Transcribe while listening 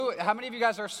How many of you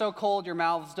guys are so cold your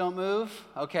mouths don't move?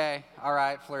 Okay, all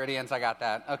right, Floridians, I got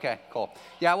that. Okay, cool.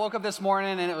 Yeah, I woke up this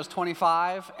morning and it was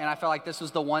 25, and I felt like this was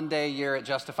the one day a year it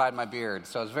justified my beard,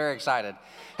 so I was very excited.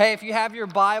 Hey, if you have your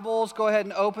Bibles, go ahead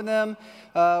and open them.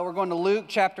 We're going to Luke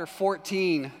chapter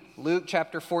 14. Luke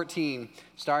chapter 14,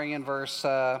 starting in verse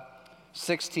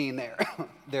 16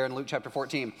 there in Luke chapter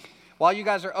 14. While you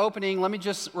guys are opening, let me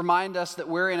just remind us that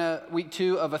we're in week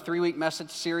 2 of a 3-week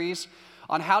message series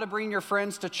on how to bring your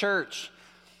friends to church.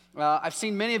 I've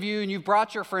seen many of you, and you've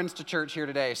brought your friends to church here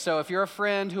today. So if you're a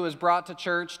friend who is brought to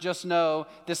church, just know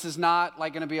this is not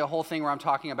like going to be a whole thing where I'm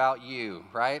talking about you,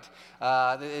 right?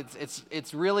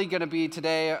 It's really going to be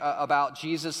today about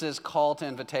Jesus' call to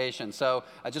invitation. So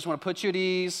I just want to put you at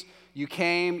ease. You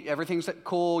came, everything's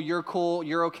cool, you're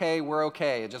okay, we're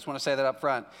okay. I just want to say that up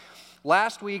front.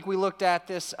 Last week we looked at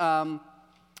this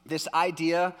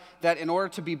idea that in order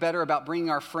to be better about bringing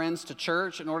our friends to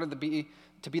church, in order to be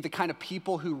the kind of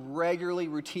people who regularly,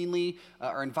 routinely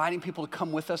are inviting people to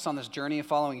come with us on this journey of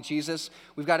following Jesus,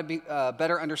 we've got to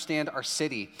better understand our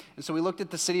city. And so we looked at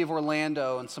the city of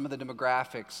Orlando and some of the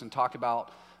demographics and talked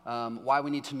about why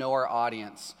we need to know our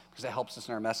audience, because it helps us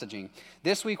in our messaging.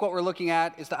 This week what we're looking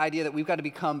at is the idea that we've got to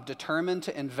become determined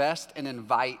to invest and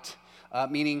invite,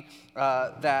 meaning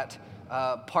that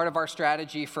part of our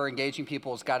strategy for engaging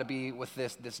people has got to be with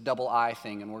this double I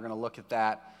thing, and we're going to look at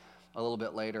that a little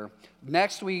bit later.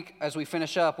 Next week, as we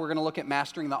finish up, we're going to look at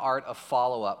mastering the art of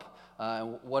follow-up,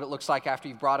 and what it looks like after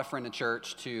you've brought a friend to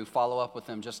church to follow up with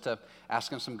them, just to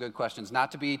ask them some good questions.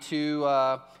 Not to be too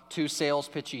sales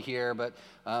pitchy here, but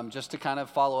just to kind of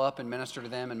follow up and minister to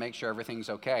them and make sure everything's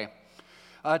okay.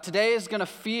 Today is going to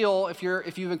feel, if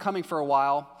you've been coming for a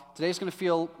while, today's going to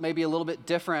feel maybe a little bit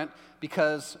different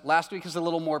because last week is a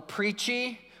little more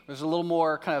preachy. There's a little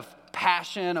more kind of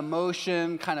passion,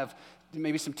 emotion, kind of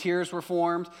maybe some tears were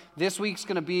formed. This week's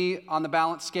going to be on the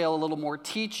balance scale a little more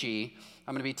teachy.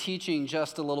 I'm going to be teaching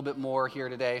just a little bit more here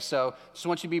today. So just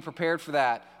want you to be prepared for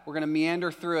that. We're going to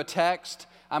meander through a text.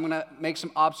 I'm going to make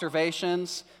some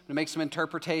observations, I'm going to make some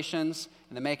interpretations,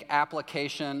 and then make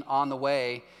application on the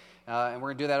way. And we're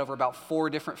going to do that over about 4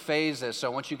 different phases. So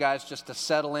I want you guys just to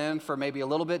settle in for maybe a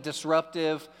little bit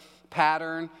disruptive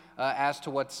pattern as to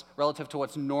what's relative to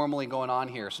what's normally going on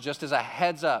here. So just as a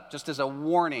heads up, just as a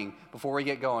warning before we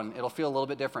get going, it'll feel a little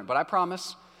bit different. But I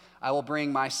promise I will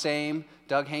bring my same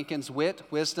Doug Hankins wit,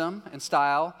 wisdom, and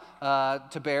style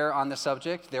to bear on the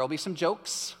subject. There will be some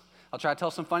jokes. I'll try to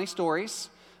tell some funny stories.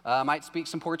 I might speak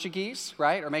some Portuguese,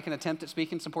 right? Or make an attempt at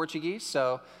speaking some Portuguese,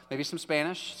 so maybe some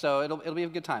Spanish. So it'll be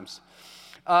good times.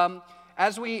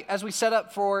 As we set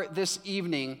up for this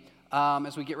evening,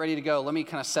 as we get ready to go, let me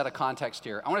kind of set a context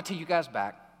here. I want to take you guys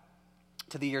back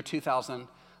to the year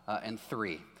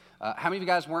 2003. How many of you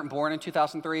guys weren't born in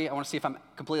 2003? I want to see if I'm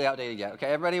completely outdated yet. Okay,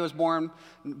 everybody was born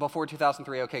before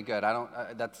 2003. Okay, good.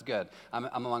 That's good. I'm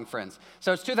among friends.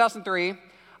 So it's 2003.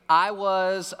 I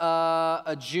was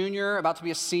a junior, about to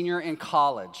be a senior in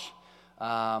college,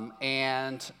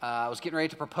 and I was getting ready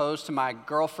to propose to my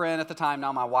girlfriend at the time,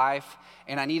 now my wife,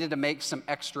 and I needed to make some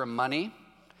extra money.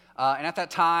 And at that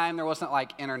time, there wasn't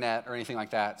like internet or anything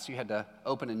like that, so you had to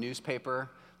open a newspaper,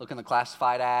 look in the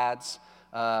classified ads,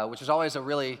 which is always a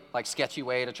really like sketchy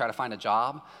way to try to find a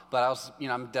job. But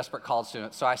I'm a desperate college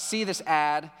student, so I see this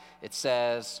ad. It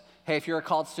says, "Hey, if you're a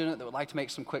college student that would like to make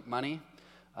some quick money,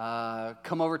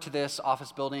 come over to this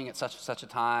office building at such and such a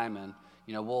time, and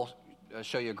we'll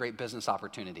show you a great business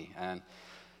opportunity." And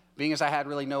being as I had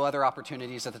really no other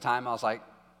opportunities at the time, I was like,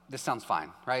 this sounds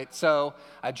fine, right? So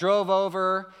I drove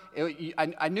over.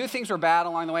 I knew things were bad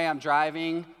along the way. I'm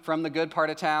driving from the good part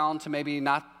of town to maybe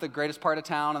not the greatest part of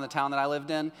town in the town that I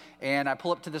lived in, and I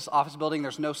pull up to this office building.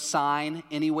 There's no sign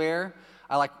anywhere.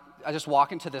 I just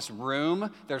walk into this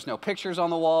room. There's no pictures on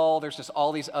the wall. There's just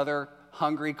all these other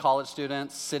hungry college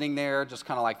students sitting there just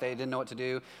kind of like they didn't know what to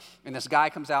do. And this guy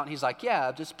comes out and he's like,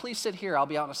 "Yeah, just please sit here. I'll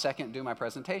be out in a second and do my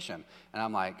presentation." And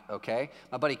I'm like, okay.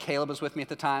 My buddy Caleb was with me at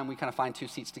the time. We kind of find 2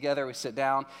 seats together. We sit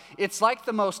down. It's like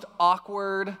the most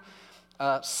awkward,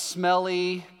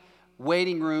 smelly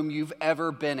waiting room you've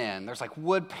ever been in. There's like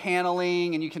wood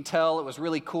paneling, and you can tell it was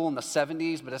really cool in the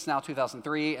 70s, but it's now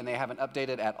 2003, and they haven't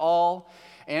updated at all.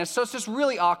 And so it's just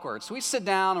really awkward. So we sit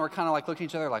down, and we're kind of like looking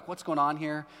at each other like, what's going on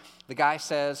here? The guy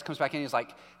comes back in, he's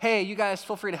like, "Hey, you guys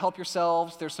feel free to help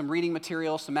yourselves. There's some reading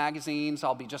material, some magazines.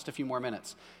 I'll be just a few more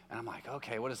minutes." And I'm like,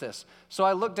 okay, what is this? So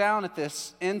I look down at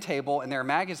this end table, and there are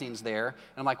magazines there.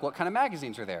 And I'm like, what kind of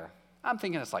magazines are there? I'm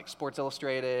thinking it's like Sports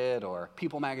Illustrated or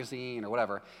People Magazine or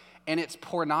whatever. And it's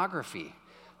pornography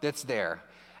that's there.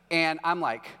 And I'm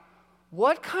like,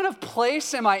 what kind of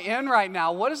place am I in right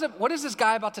now? What is this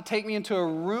guy about to take me into a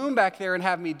room back there and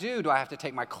have me do? Do I have to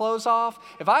take my clothes off?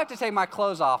 If I have to take my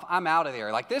clothes off, I'm out of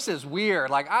there. Like, this is weird.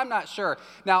 Like, I'm not sure.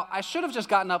 Now, I should have just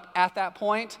gotten up at that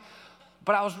point,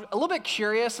 but I was a little bit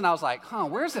curious, and I was like,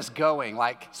 where's this going?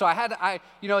 Like, so at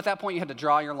that point, you had to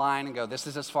draw your line and go, this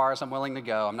is as far as I'm willing to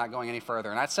go. I'm not going any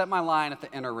further. And I set my line at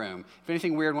the inner room. If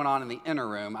anything weird went on in the inner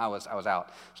room, I was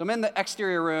out. So I'm in the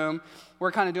exterior room.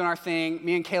 We're kind of doing our thing.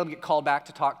 Me and Caleb get called back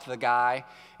to talk to the guy,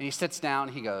 and he sits down,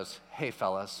 and he goes, hey,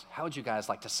 fellas, how would you guys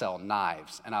like to sell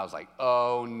knives? And I was like,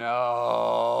 oh,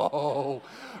 no,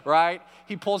 right?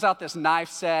 He pulls out this knife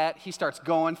set. He starts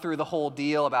going through the whole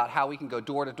deal about how we can go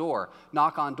door to door,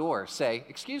 knock on doors, say,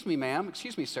 excuse me, ma'am,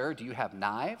 excuse me, sir, do you have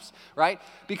knives, right?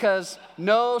 Because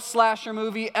no slasher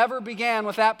movie ever began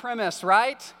with that premise,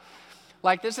 right?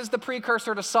 Like, this is the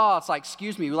precursor to Saw. It's like,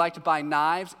 excuse me, we like to buy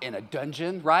knives in a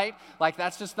dungeon, right? Like,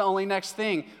 that's just the only next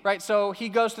thing, right? So he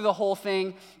goes through the whole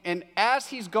thing, and as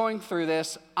he's going through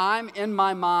this, I'm in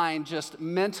my mind just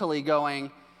mentally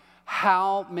going,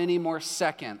 how many more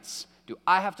seconds do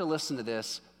I have to listen to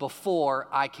this before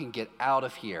I can get out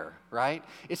of here, right?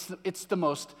 It's one of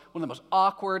the most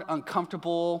awkward,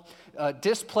 uncomfortable,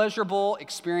 displeasurable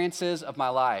experiences of my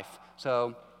life.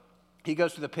 So he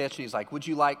goes through the pitch, and he's like, would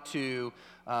you like to,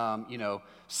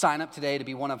 sign up today to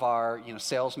be one of our,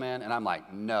 salesmen? And I'm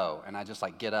like, no. And I just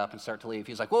get up and start to leave.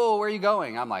 He's like, whoa, where are you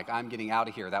going? I'm like, I'm getting out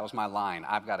of here. That was my line.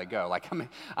 I've got to go. Like,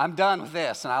 I'm done with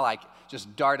this. And I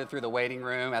just darted through the waiting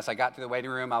room. As I got through the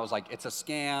waiting room, I was like, it's a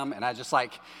scam. And I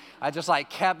just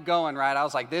kept going, right? I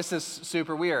was like, this is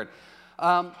super weird.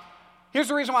 Here's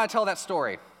the reason why I tell that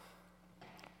story.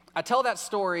 I tell that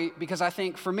story because I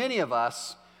think for many of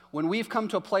us, when we've come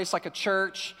to a place like a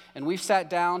church and we've sat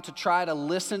down to try to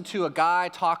listen to a guy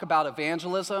talk about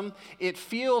evangelism, it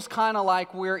feels kind of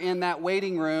like we're in that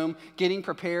waiting room getting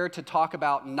prepared to talk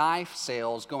about knife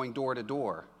sales going door to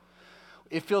door.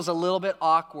 It feels a little bit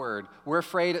awkward. We're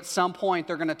afraid at some point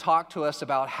they're going to talk to us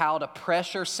about how to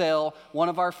pressure sell one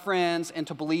of our friends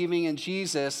into believing in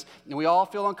Jesus, and we all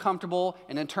feel uncomfortable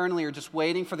and internally are just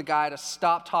waiting for the guy to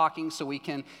stop talking so we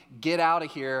can get out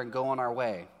of here and go on our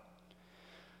way.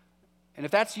 And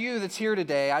if that's you that's here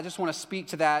today, I just want to speak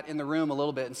to that in the room a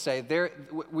little bit and say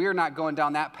we're not going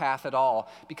down that path at all,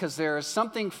 because there is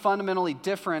something fundamentally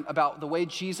different about the way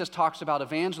Jesus talks about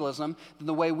evangelism than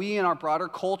the way we in our broader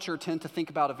culture tend to think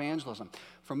about evangelism.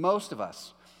 For most of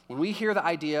us, when we hear the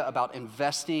idea about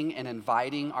investing and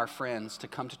inviting our friends to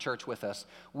come to church with us,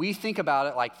 we think about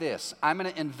it like this: I'm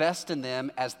going to invest in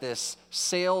them as this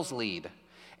sales lead,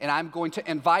 and I'm going to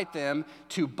invite them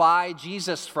to buy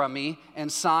Jesus from me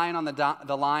and sign on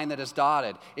the line that is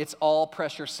dotted. It's all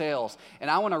pressure sales. And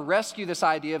I want to rescue this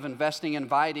idea of investing and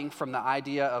inviting from the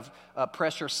idea of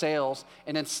pressure sales,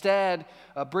 and instead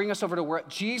bring us over to where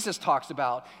Jesus talks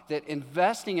about that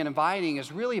investing and inviting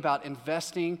is really about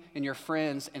investing in your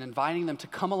friends and inviting them to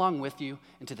come along with you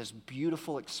into this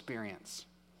beautiful experience.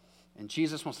 And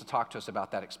Jesus wants to talk to us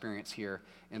about that experience here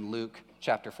in Luke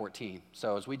chapter 14.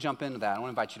 So as we jump into that, I want to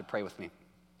invite you to pray with me.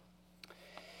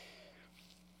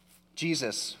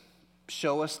 Jesus,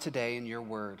 show us today in your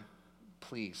word,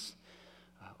 please,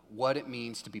 what it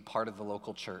means to be part of the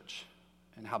local church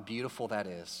and how beautiful that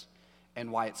is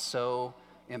and why it's so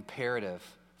imperative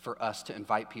for us to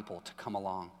invite people to come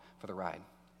along for the ride.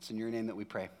 It's in your name that we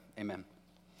pray. Amen.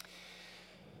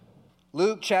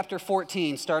 Luke chapter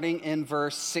 14, starting in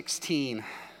verse 16.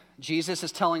 Jesus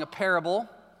is telling a parable,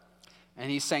 and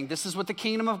he's saying, this is what the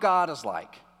kingdom of God is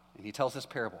like. And he tells this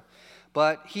parable.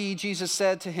 But Jesus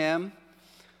said to him,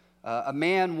 a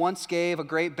man once gave a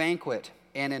great banquet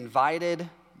and invited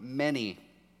many.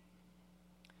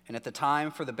 And at the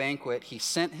time for the banquet, he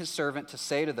sent his servant to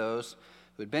say to those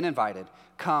who had been invited,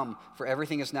 come, for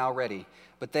everything is now ready.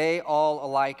 But they all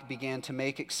alike began to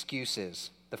make excuses.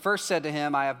 The first said to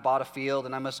him, I have bought a field,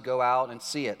 and I must go out and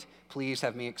see it. Please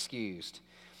have me excused.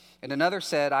 And another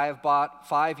said, I have bought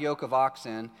 5 yoke of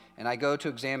oxen, and I go to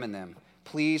examine them.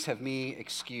 Please have me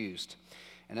excused.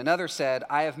 And another said,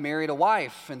 I have married a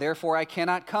wife, and therefore I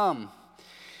cannot come.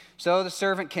 So the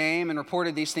servant came and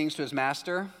reported these things to his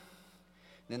master.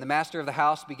 Then the master of the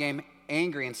house became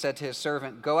angry and said to his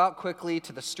servant, go out quickly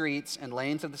to the streets and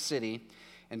lanes of the city,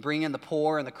 and bring in the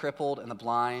poor and the crippled and the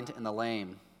blind and the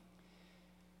lame.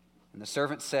 And the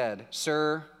servant said,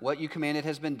 Sir, what you commanded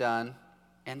has been done,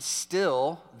 and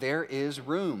still there is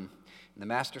room. And the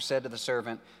master said to the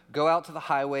servant, go out to the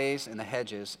highways and the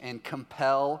hedges and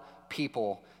compel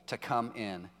people to come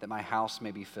in, that my house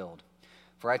may be filled.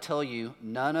 For I tell you,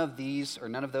 none of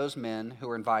those men who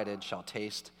are invited shall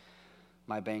taste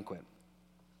my banquet.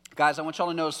 Guys, I want y'all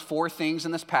to notice 4 things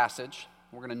in this passage.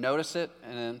 We're going to notice it,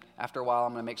 and then after a while,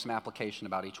 I'm going to make some application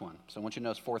about each one. So I want you to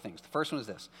notice 4 things. The first one is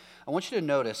this. I want you to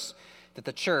notice that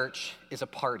the church is a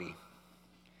party.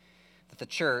 That the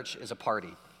church is a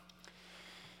party.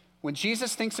 When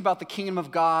Jesus thinks about the kingdom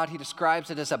of God, he describes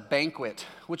it as a banquet,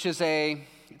 which is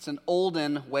it's an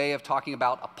olden way of talking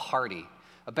about a party.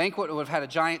 A banquet would have had a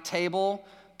giant table,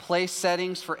 place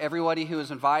settings for everybody who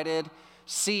was invited,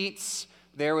 seats,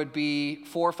 there would be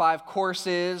 4 or 5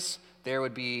 courses, there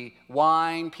would be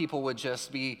wine, people would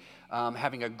just be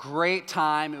having a great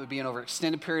time. It would be an over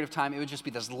extended period of time. It would just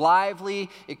be this lively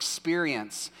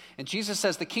experience. And Jesus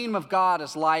says the kingdom of God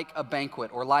is like a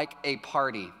banquet or like a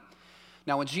party.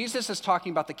 Now, when Jesus is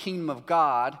talking about the kingdom of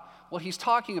God, what he's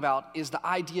talking about is the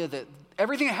idea that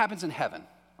everything that happens in heaven,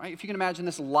 right? If you can imagine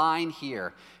this line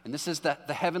here, and this is the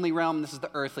heavenly realm, and this is the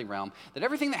earthly realm, that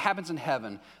everything that happens in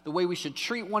heaven, the way we should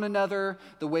treat one another,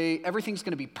 the way everything's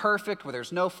going to be perfect, where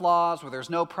there's no flaws, where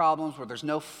there's no problems, where there's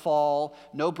no fall,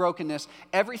 no brokenness,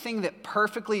 everything that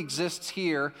perfectly exists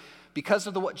here, because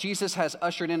of what Jesus has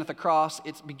ushered in at the cross,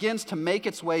 it begins to make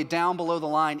its way down below the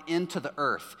line into the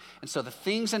earth. And so the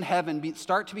things in heaven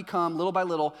start to become, little by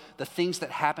little, the things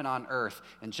that happen on earth.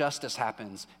 And justice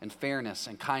happens, and fairness,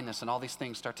 and kindness, and all these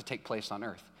things start to take place on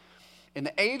earth. And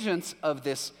the agents of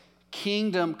this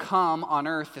kingdom come on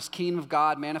earth, this kingdom of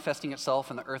God manifesting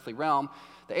itself in the earthly realm,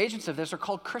 the agents of this are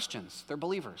called Christians. They're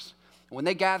believers. And when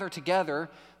they gather together,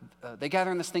 they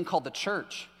gather in this thing called the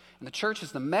church. And the church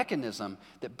is the mechanism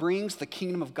that brings the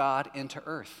kingdom of God into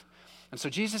earth. And so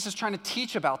Jesus is trying to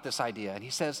teach about this idea. And he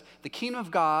says the kingdom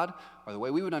of God, or the way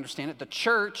we would understand it, the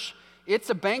church, it's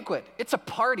a banquet. It's a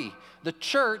party. The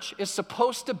church is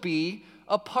supposed to be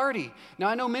a party. Now,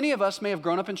 I know many of us may have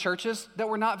grown up in churches that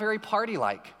were not very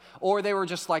party-like, or they were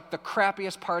just like the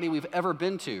crappiest party we've ever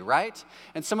been to, right?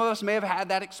 And some of us may have had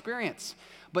that experience.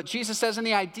 But Jesus says in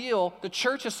the ideal, the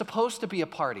church is supposed to be a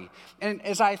party. And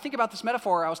as I think about this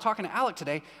metaphor, I was talking to Alec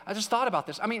today, I just thought about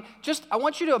this. I mean, I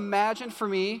want you to imagine for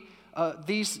me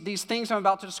these things I'm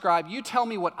about to describe. You tell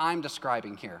me what I'm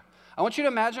describing here. I want you to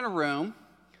imagine a room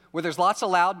where there's lots of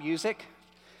loud music,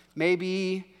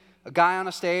 maybe a guy on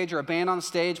a stage or a band on a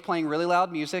stage playing really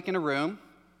loud music in a room.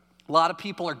 A lot of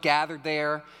people are gathered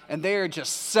there, and they are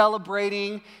just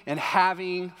celebrating and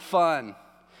having fun.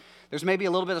 There's maybe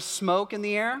a little bit of smoke in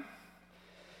the air.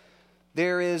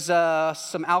 There is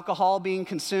some alcohol being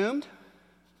consumed.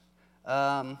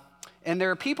 And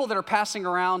there are people that are passing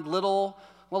around little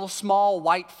small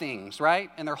white things,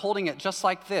 right? And they're holding it just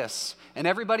like this. And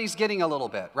everybody's getting a little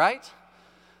bit, right?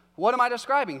 What am I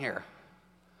describing here?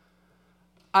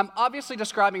 I'm obviously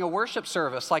describing a worship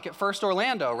service like at First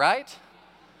Orlando, right?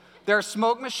 There are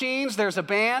smoke machines, there's a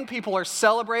band, people are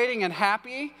celebrating and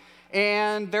happy.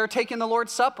 And they're taking the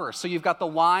Lord's Supper. So you've got the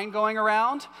wine going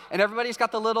around, and everybody's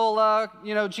got the little,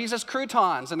 Jesus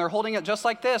croutons, and they're holding it just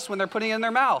like this when they're putting it in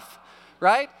their mouth,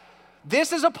 right?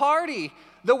 This is a party.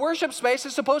 The worship space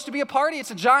is supposed to be a party.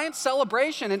 It's a giant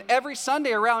celebration, and every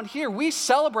Sunday around here, we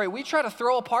celebrate. We try to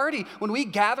throw a party. When we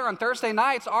gather on Thursday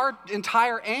nights, our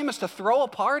entire aim is to throw a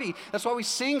party. That's why we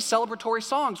sing celebratory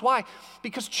songs. Why?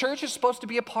 Because church is supposed to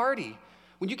be a party.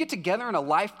 When you get together in a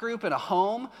life group in a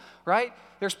home, right?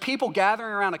 There's people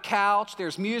gathering around a couch.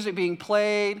 There's music being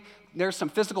played. There's some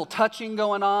physical touching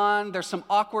going on. There's some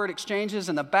awkward exchanges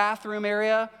in the bathroom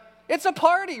area. It's a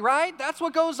party, right? That's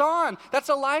what goes on. That's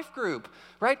a life group,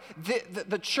 right?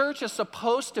 The church is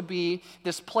supposed to be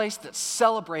this place that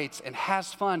celebrates and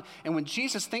has fun. And when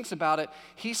Jesus thinks about it,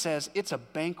 he says it's a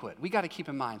banquet. We got to keep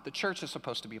in mind, the church is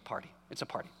supposed to be a party. It's a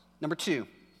party. Number 2,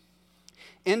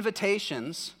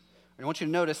 invitations. I want you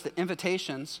to notice that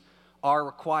invitations are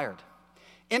required.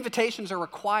 Invitations are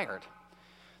required.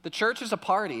 The church is a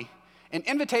party, and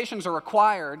invitations are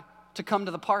required to come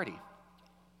to the party.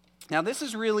 Now, this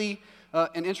is really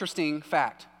an interesting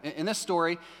fact. In this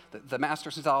story, the master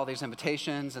sends out all these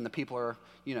invitations, and the people are,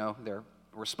 they're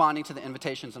responding to the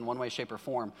invitations in one way, shape, or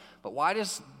form. But why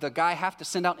does the guy have to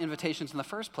send out invitations in the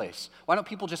first place? Why don't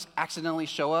people just accidentally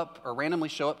show up or randomly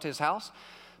show up to his house?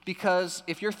 Because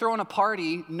if you're throwing a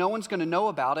party, no one's going to know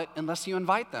about it unless you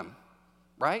invite them,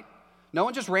 right? No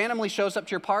one just randomly shows up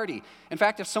to your party. In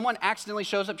fact, if someone accidentally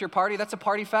shows up to your party, that's a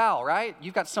party foul, right?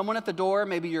 You've got someone at the door,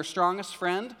 maybe your strongest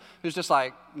friend, who's just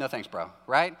like, no thanks, bro,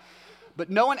 right? But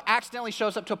no one accidentally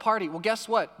shows up to a party. Well, guess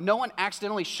what? No one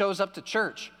accidentally shows up to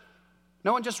church.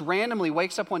 No one just randomly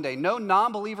wakes up one day. No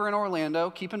non-believer in Orlando,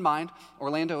 keep in mind,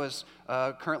 Orlando is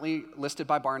currently listed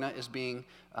by Barna as being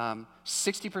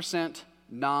 60%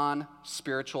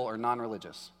 non-spiritual or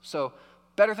non-religious. So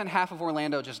better than half of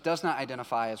Orlando just does not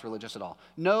identify as religious at all.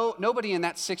 Nobody in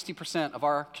that 60% of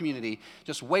our community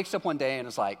just wakes up one day and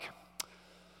is like,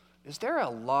 is there a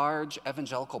large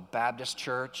evangelical Baptist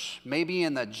church, maybe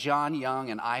in the John Young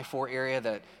and I-4 area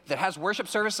that has worship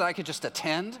services I could just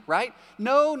attend, right?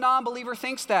 No non-believer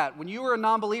thinks that. When you were a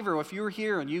non-believer, if you were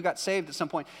here and you got saved at some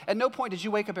point, at no point did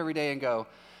you wake up every day and go,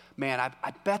 man,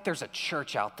 I bet there's a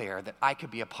church out there that I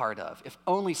could be a part of. If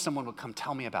only someone would come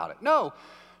tell me about it.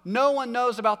 No one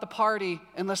knows about the party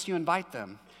unless you invite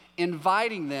them.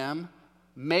 Inviting them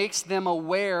makes them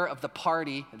aware of the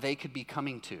party they could be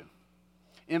coming to.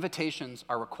 Invitations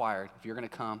are required if you're going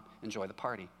to come enjoy the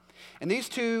party. And these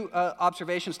two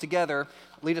observations together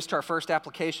lead us to our first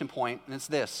application point, and it's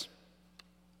this.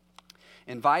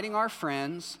 Inviting our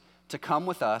friends to come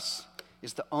with us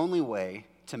is the only way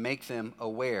to make them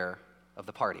aware of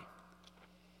the party.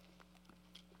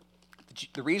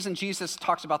 The reason Jesus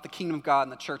talks about the kingdom of God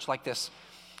and the church like this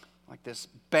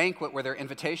banquet where there are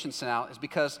invitations sent out is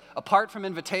because apart from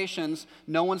invitations,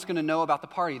 no one's going to know about the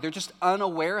party. They're just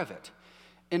unaware of it.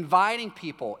 Inviting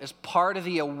people is part of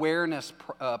the awareness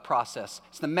process.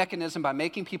 It's the mechanism by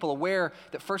making people aware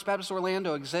that First Baptist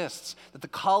Orlando exists, that the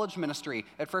college ministry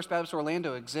at First Baptist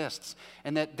Orlando exists,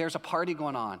 and that there's a party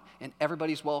going on, and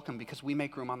everybody's welcome because we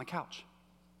make room on the couch.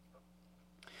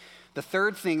 The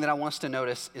third thing that I want us to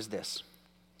notice is this,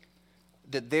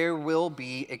 that there will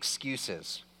be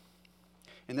excuses.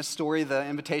 In this story, the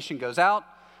invitation goes out,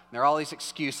 and there are all these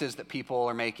excuses that people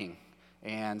are making.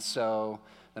 And so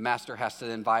the master has to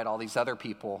invite all these other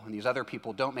people, and these other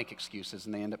people don't make excuses,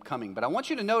 and they end up coming. But I want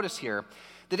you to notice here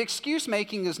that excuse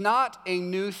making is not a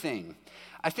new thing.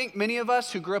 I think many of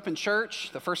us who grew up in church,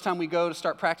 the first time we go to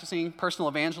start practicing personal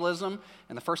evangelism,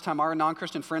 and the first time our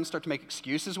non-Christian friends start to make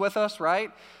excuses with us,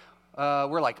 right?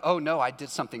 We're like, oh no, I did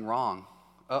something wrong.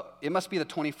 It must be the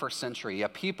 21st century. Yeah,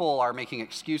 people are making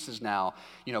excuses now.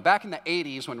 You know, back in the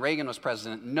 80s when Reagan was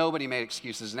president, nobody made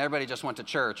excuses and everybody just went to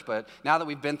church. But now that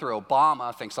we've been through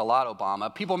Obama, thanks a lot,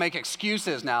 Obama, people make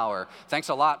excuses now, or thanks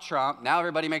a lot, Trump. Now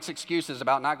everybody makes excuses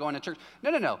about not going to church.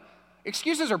 No.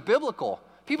 Excuses are biblical.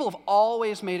 People have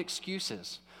always made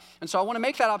excuses. And so I want to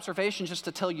make that observation just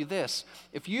to tell you this.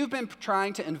 If you've been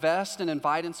trying to invest and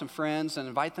invite in some friends and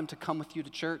invite them to come with you to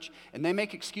church and they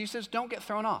make excuses, don't get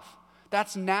thrown off.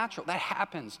 That's natural. That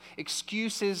happens.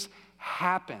 Excuses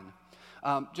happen.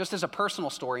 Just as a personal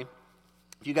story,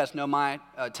 if you guys know my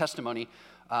testimony,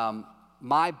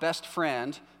 my best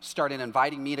friend started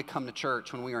inviting me to come to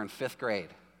church when we were in 5th grade.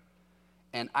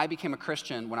 And I became a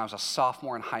Christian when I was a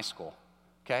sophomore in high school,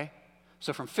 okay?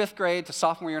 So from 5th grade to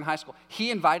sophomore year in high school, he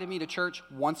invited me to church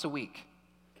once a week,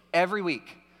 every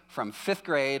week, from 5th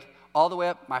grade all the way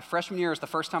up. My freshman year is the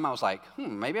first time I was like,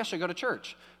 maybe I should go to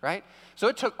church, right? So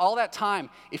it took all that time.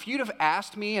 If you'd have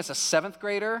asked me as a 7th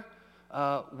grader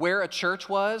where a church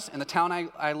was in the town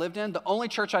I lived in, the only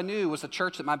church I knew was the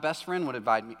church that my best friend would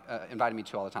invited me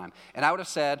to all the time. And I would have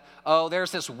said, oh,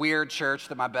 there's this weird church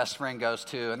that my best friend goes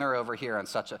to, and they're over here on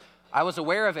such a... I was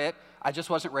aware of it, I just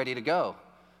wasn't ready to go.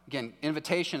 Again,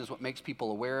 invitation is what makes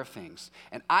people aware of things.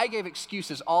 And I gave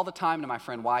excuses all the time to my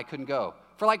friend why I couldn't go.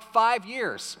 For like 5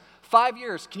 years. 5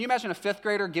 years. Can you imagine a 5th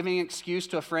grader giving an excuse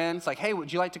to a friend? It's like, hey,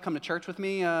 would you like to come to church with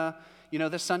me,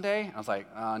 this Sunday? I was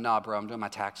like, nah, bro, I'm doing my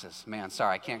taxes. Man,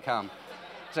 sorry, I can't come.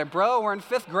 He's like, bro, we're in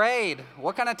 5th grade.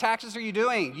 What kind of taxes are you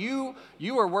doing?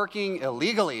 You are working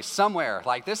illegally somewhere.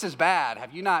 Like, this is bad.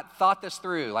 Have you not thought this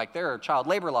through? Like, there are child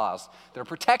labor laws that are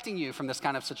protecting you from this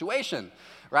kind of situation,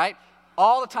 right?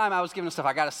 All the time I was giving stuff.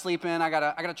 I got to sleep in. I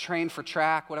got to train for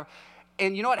track, whatever.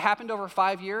 And you know what happened over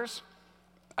 5 years?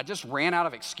 I just ran out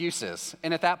of excuses.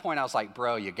 And at that point, I was like,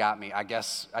 bro, you got me. I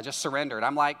guess I just surrendered.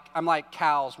 I'm like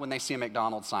cows when they see a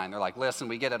McDonald's sign. They're like, listen,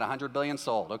 we get it 100 billion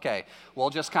sold. Okay, we'll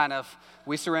just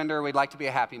we surrender. We'd like to be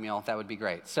a Happy Meal. That would be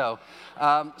great. So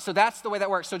that's the way that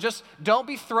works. So just don't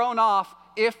be thrown off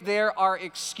if there are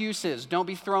excuses. Don't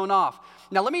be thrown off.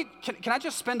 Now, can I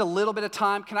just spend a little bit of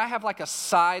time? Can I have like a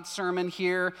side sermon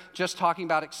here just talking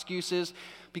about excuses?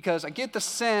 Because I get the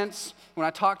sense when I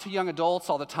talk to young adults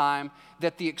all the time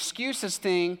that the excuses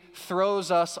thing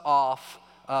throws us off,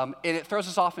 and it throws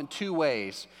us off in two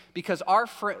ways. Because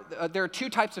there are two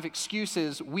types of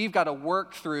excuses we've got to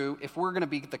work through if we're going to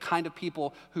be the kind of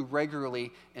people who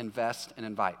regularly invest and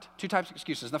invite. Two types of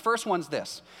excuses. And the first one's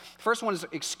this. The first one is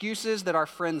excuses that our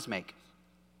friends make.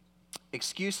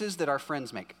 Excuses that our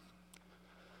friends make.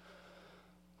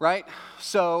 Right?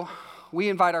 So we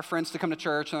invite our friends to come to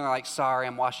church, and they're like, sorry,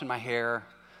 I'm washing my hair,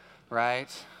 right?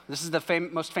 This is the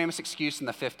most famous excuse in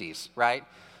the 50s, right?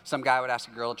 Some guy would ask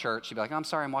a girl at church, she'd be like, I'm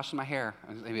sorry, I'm washing my hair.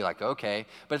 And they'd be like, okay.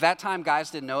 But at that time,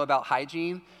 guys didn't know about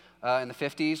hygiene in the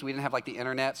 50s. We didn't have like the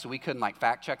internet, so we couldn't like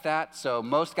fact check that. So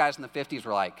most guys in the 50s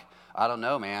were like, I don't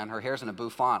know, man. Her hair's in a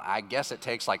bouffant. I guess it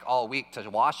takes like all week to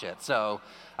wash it. So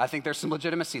I think there's some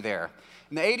legitimacy there.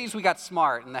 In the 80s, we got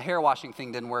smart, and the hair washing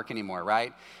thing didn't work anymore,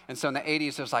 right? And so in the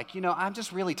 80s, it was like, I'm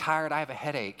just really tired. I have a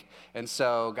headache. And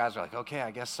so guys were like, okay,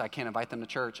 I guess I can't invite them to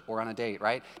church or on a date,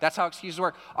 right? That's how excuses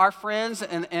work. Our friends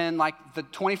in like the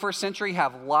 21st century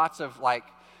have lots of like,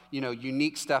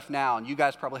 unique stuff now. And you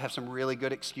guys probably have some really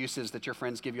good excuses that your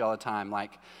friends give you all the time.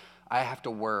 Like, I have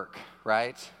to work,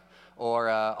 right? Or,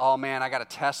 oh man, I got a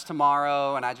test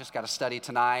tomorrow and I just got to study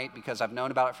tonight because I've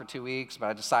known about it for 2 weeks, but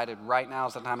I decided right now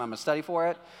is the time I'm going to study for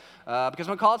it because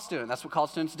I'm a college student. That's what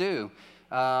college students do.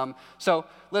 So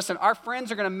listen, our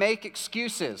friends are going to make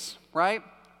excuses, right?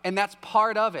 And that's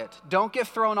part of it. Don't get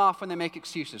thrown off when they make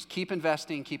excuses. Keep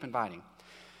investing, keep inviting.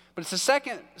 But it's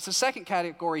the second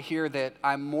category here that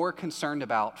I'm more concerned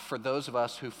about for those of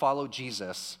us who follow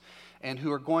Jesus and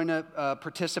who are going to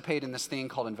participate in this thing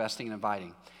called investing and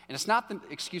inviting. And it's not the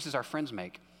excuses our friends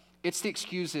make. It's the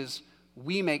excuses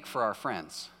we make for our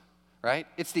friends, right?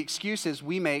 It's the excuses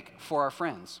we make for our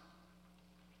friends.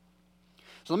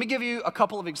 So let me give you a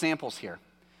couple of examples here.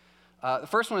 The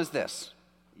first one is this.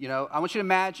 I want you to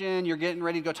imagine you're getting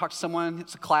ready to go talk to someone.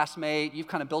 It's a classmate. You've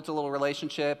kind of built a little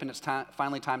relationship, and it's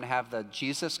finally time to have the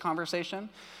Jesus conversation.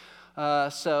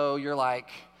 So you're like,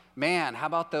 man, how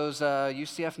about those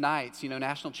UCF Knights,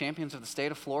 national champions of the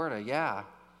state of Florida? Yeah.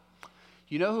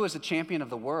 You know who is a champion of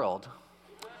the world?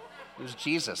 It was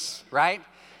Jesus, right?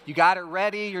 You got it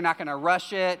ready. You're not going to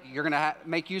rush it. You're going to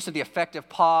make use of the effective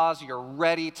pause. You're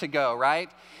ready to go, right?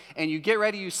 And you get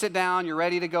ready, you sit down, you're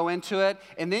ready to go into it.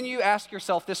 And then you ask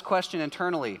yourself this question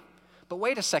internally. But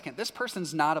wait a second, this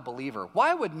person's not a believer.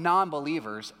 Why would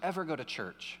non-believers ever go to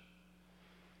church?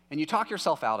 And you talk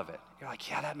yourself out of it. You're like,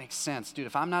 yeah, that makes sense. Dude,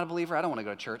 if I'm not a believer, I don't want to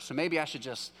go to church. So maybe I should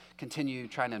just continue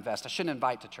trying to invest. I shouldn't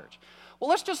invite to church. Well,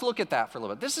 let's just look at that for a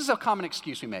little bit. This is a common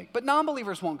excuse we make. But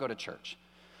non-believers won't go to church.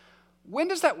 When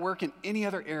does that work in any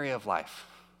other area of life?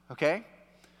 Okay?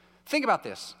 Think about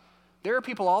this. There are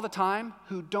people all the time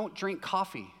who don't drink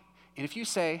coffee. And if you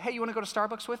say, hey, you want to go to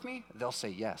Starbucks with me? They'll say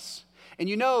yes. And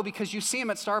because you see them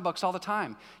at Starbucks all the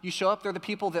time. You show up, they're the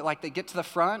people that they get to the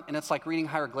front and it's like reading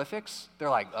hieroglyphics. They're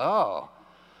like, oh,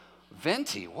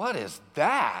 venti, what is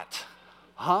that?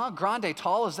 Huh? Grande,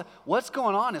 tall is that? What's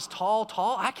going on? Is tall?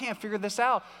 I can't figure this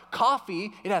out.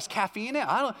 Coffee, it has caffeine in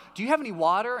it. Do you have any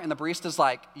water? And the barista's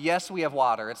like, yes, we have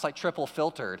water. It's like triple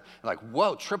filtered. They're like,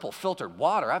 whoa, triple filtered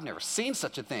water. I've never seen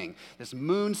such a thing. This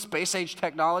moon space age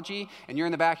technology. And you're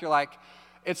in the back, you're like,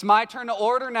 it's my turn to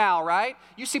order now, right?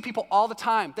 You see people all the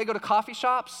time. They go to coffee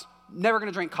shops, never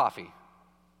going to drink coffee.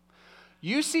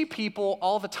 You see people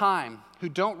all the time who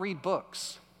don't read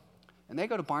books. And they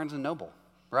go to Barnes & Noble,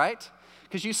 right?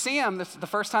 Because you see them, the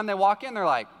first time they walk in, they're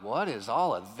like, what is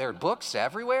all of their books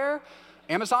everywhere?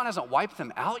 Amazon hasn't wiped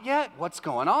them out yet? What's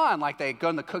going on? Like they go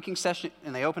in the cooking session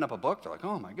and they open up a book. They're like,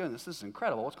 oh my goodness, this is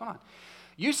incredible. What's going on?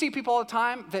 You see people all the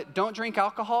time that don't drink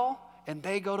alcohol and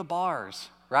they go to bars,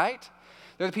 right?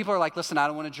 They're the people who are like, listen, I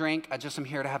don't want to drink. I just am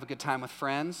here to have a good time with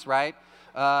friends, right?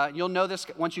 You'll know this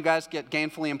once you guys get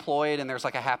gainfully employed and there's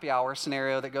like a happy hour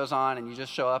scenario that goes on and you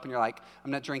just show up and you're like,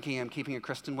 I'm not drinking, I'm keeping a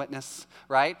Christian witness,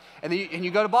 right? And you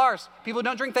go to bars. People who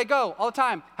don't drink, they go all the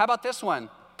time. How about this one?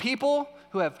 People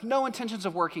who have no intentions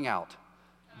of working out,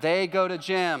 they go to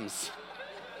gyms,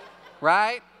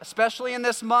 right? Especially in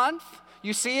this month,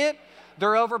 you see it.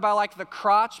 They're over by like the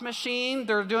crotch machine.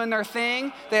 They're doing their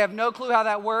thing. They have no clue how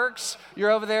that works.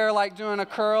 You're over there like doing a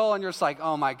curl and you're just like,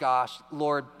 oh my gosh,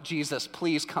 Lord Jesus,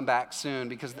 please come back soon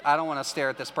because I don't want to stare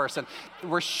at this person.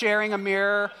 We're sharing a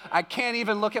mirror. I can't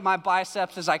even look at my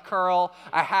biceps as I curl.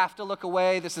 I have to look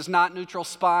away. This is not neutral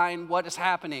spine. What is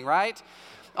happening, right?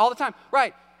 All the time,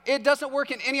 right? It doesn't work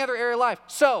in any other area of life.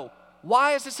 So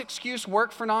why does this excuse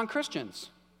work for non-Christians?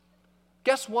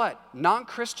 Guess what?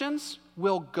 Non-Christians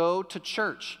will go to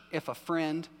church if a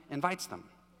friend invites them.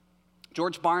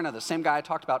 George Barna, the same guy I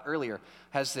talked about earlier,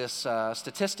 has this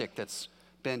statistic that's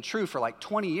been true for like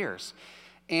 20 years.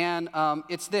 And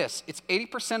it's this. It's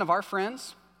 80% of our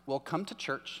friends will come to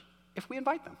church if we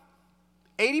invite them.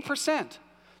 80%.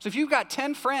 So if you've got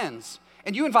 10 friends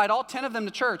and you invite all 10 of them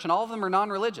to church and all of them are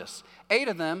non-religious, 8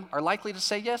 of them are likely to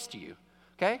say yes to you,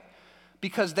 okay?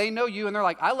 Because they know you and they're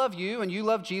like, I love you and you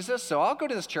love Jesus, so I'll go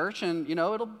to this church and,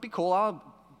 it'll be cool. I'll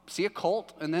see a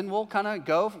cult and then we'll kind of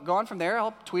go on from there.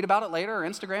 I'll tweet about it later or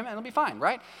Instagram it and it'll be fine,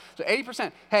 right? So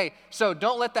 80%. Hey, so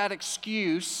don't let that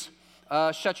excuse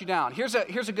shut you down. Here's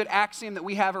a good axiom that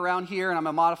we have around here, and I'm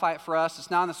going to modify it for us. It's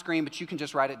not on the screen, but you can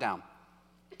just write it down.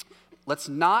 Let's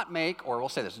not make, or we'll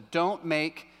say this, don't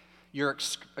make your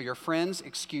friends'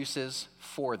 excuses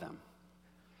for them.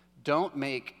 Don't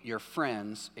make your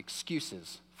friends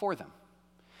excuses for them.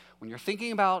 When you're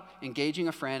thinking about engaging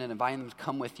a friend and inviting them to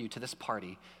come with you to this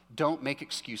party, don't make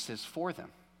excuses for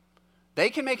them. They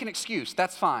can make an excuse,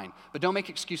 that's fine, but don't make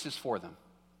excuses for them.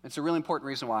 It's a really important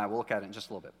reason why. We'll look at it in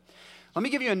just a little bit. Let me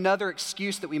give you another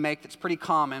excuse that we make that's pretty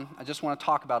common. I just want to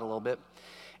talk about it a little bit.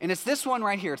 And it's this one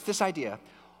right here. It's this idea.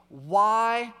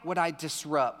 Why would I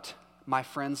disrupt my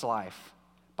friend's life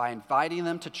by inviting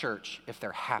them to church if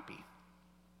they're happy?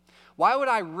 Why would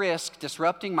I risk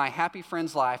disrupting my happy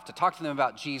friend's life to talk to them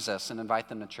about Jesus and invite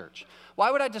them to church? Why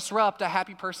would I disrupt a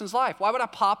happy person's life? Why would I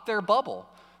pop their bubble,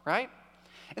 right?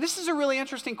 And this is a really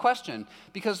interesting question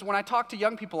because when I talk to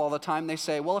young people all the time, they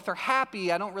say, well, if they're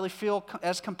happy, I don't really feel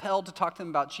as compelled to talk to them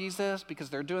about Jesus because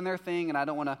they're doing their thing and I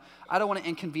don't want to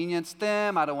inconvenience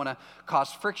them. I don't want to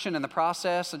cause friction in the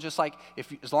process. And just like,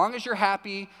 as long as you're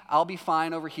happy, I'll be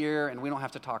fine over here and we don't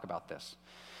have to talk about this.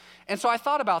 And so I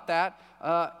thought about that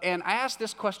and I asked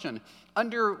this question.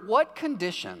 Under what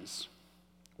conditions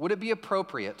would it be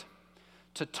appropriate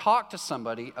to talk to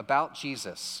somebody about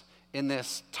Jesus in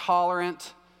this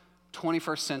tolerant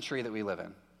 21st century that we live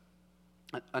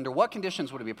in? Under what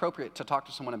conditions would it be appropriate to talk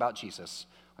to someone about Jesus,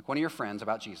 like one of your friends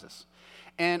about Jesus?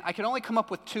 And I can only come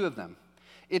up with two of them.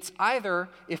 It's either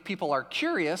if people are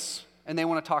curious and they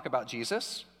want to talk about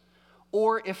Jesus,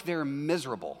 or if they're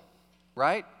miserable,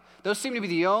 right? Those seem to be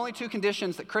the only two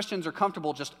conditions that Christians are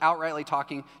comfortable just outrightly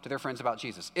talking to their friends about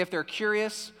Jesus. If they're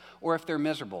curious or if they're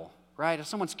miserable, right? If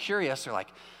someone's curious, they're like,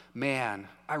 man,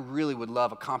 I really would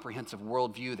love a comprehensive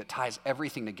worldview that ties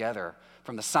everything together,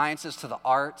 from the sciences to the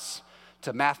arts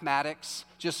to mathematics,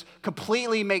 just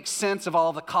completely makes sense of all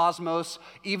of the cosmos,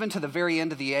 even to the very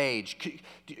end of the age.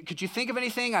 Could you think of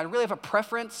anything? I really have a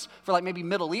preference for like maybe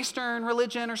Middle Eastern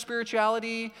religion or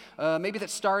spirituality, maybe that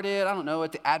started, I don't know,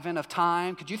 at the advent of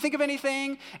time. Could you think of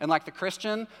anything? And like the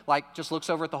Christian, like just looks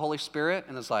over at the Holy Spirit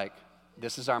and is like,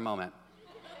 this is our moment.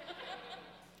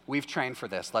 We've trained for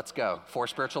this. Let's go. 4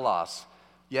 spiritual laws.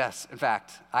 Yes, in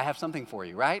fact, I have something for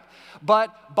you, right?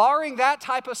 But barring that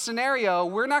type of scenario,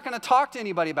 we're not going to talk to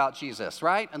anybody about Jesus,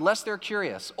 right? Unless they're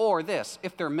curious. Or this,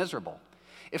 if they're miserable.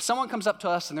 If someone comes up to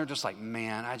us and they're just like,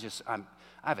 man, I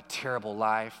have a terrible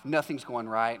life. Nothing's going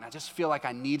right. And I just feel like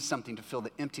I need something to fill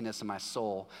the emptiness in my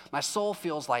soul. My soul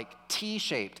feels like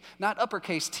T-shaped. Not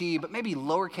uppercase T, but maybe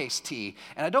lowercase t.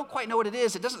 And I don't quite know what it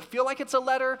is. It doesn't feel like it's a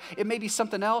letter. It may be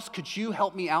something else. Could you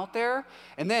help me out there?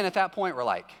 And then at that point, we're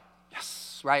like,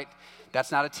 yes, right?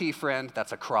 That's not a T, friend.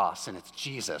 That's a cross, and it's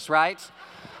Jesus, right?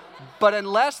 But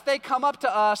unless they come up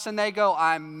to us and they go,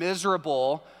 I'm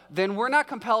miserable, then we're not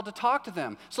compelled to talk to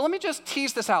them. So let me just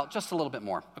tease this out just a little bit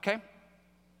more, okay?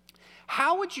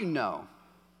 How would you know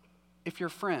if your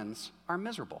friends are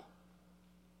miserable?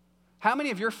 How many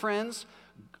of your friends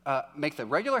make the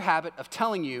regular habit of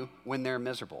telling you when they're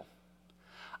miserable?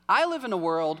 I live in a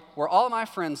world where all of my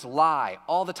friends lie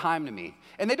all the time to me.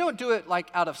 And they don't do it like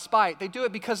out of spite. They do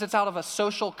it because it's out of a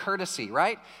social courtesy,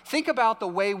 right? Think about the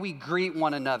way we greet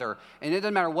one another. And it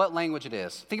doesn't matter what language it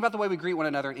is. Think about the way we greet one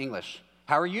another in English.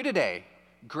 How are you today?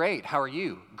 Great. How are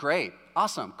you? Great.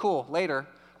 Awesome. Cool. Later.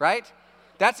 Right?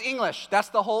 That's English. That's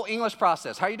the whole English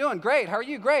process. How are you doing? Great. How are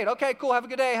you? Great. Okay, cool. Have a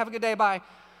good day. Have a good day. Bye.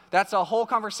 That's a whole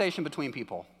conversation between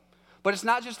people. But it's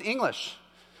not just English.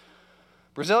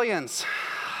 Brazilians.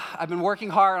 I've been working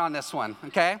hard on this one,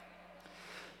 okay?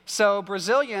 So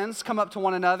Brazilians come up to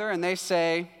one another and they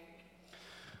say,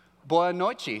 boa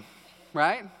noite,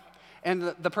 right?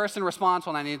 And the person responds,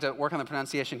 well, I need to work on the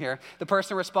pronunciation here. The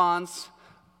person responds,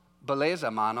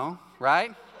 beleza, mano,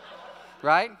 right?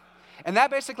 Right? And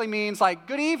that basically means like,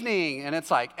 good evening. And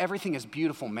it's like, everything is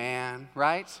beautiful, man,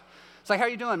 right? It's like, how are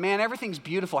you doing? Man, everything's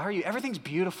beautiful. How are you? Everything's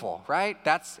beautiful, right?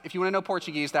 That's, if you want to know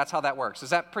Portuguese, that's how that works. Is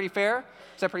that pretty fair?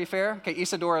 Is that pretty fair? Okay,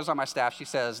 Isadora's on my staff. She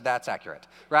says that's accurate,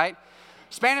 right?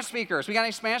 Spanish speakers. We got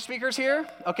any Spanish speakers here?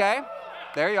 Okay,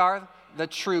 there you are, the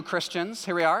true Christians.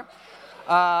 Here we are.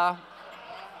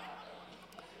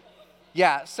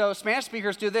 Yeah, so Spanish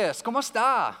speakers do this. ¿Cómo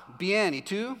está? Bien. ¿Y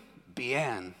tú?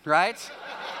 Bien, right?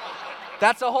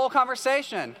 That's a whole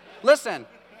conversation. Listen.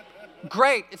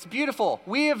 Great, it's beautiful.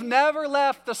 We have never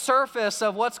left the surface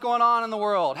of what's going on in the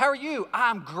world. How are you?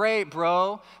 I'm great,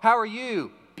 bro. How are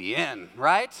you? Bien,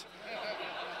 right?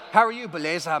 How are you?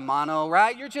 Beleza, mano,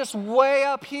 right? You're just way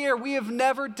up here. We have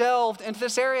never delved into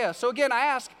this area. So again, I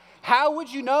ask, how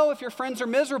would you know if your friends are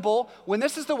miserable when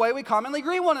this is the way we commonly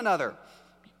greet one another?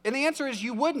 And the answer is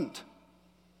you wouldn't.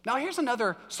 Now, here's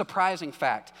another surprising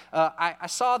fact. I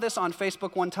saw this on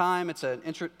Facebook one time. It's an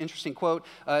interesting quote.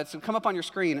 It's come up on your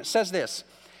screen. It says this: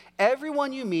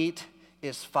 everyone you meet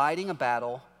is fighting a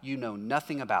battle you know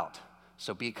nothing about,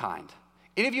 so be kind.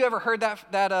 Any of you ever heard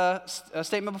that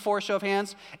statement before, show of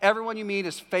hands? Everyone you meet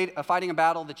is fighting a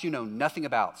battle that you know nothing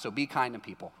about, so be kind to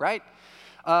people, right?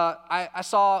 I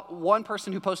saw one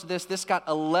person who posted this. This got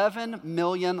 11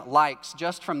 million likes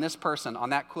just from this person on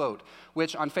that quote,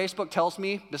 which on Facebook tells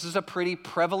me this is a pretty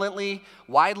prevalently,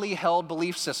 widely held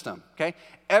belief system, okay?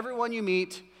 Everyone you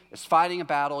meet is fighting a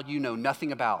battle you know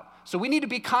nothing about. So we need to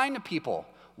be kind to people.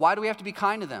 Why do we have to be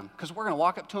kind to them? Because we're going to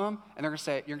walk up to them, and you're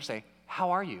going to say,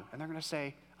 how are you? And they're going to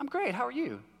say, I'm great, how are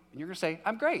you? And you're going to say,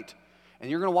 I'm great. And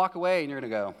you're going to walk away and you're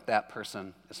going to go, that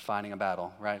person is fighting a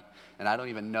battle, right? And I don't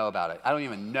even know about it. I don't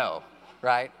even know,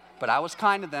 right? But I was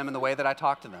kind to them in the way that I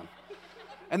talked to them.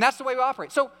 And that's the way we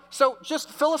operate. So just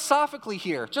philosophically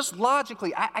here, just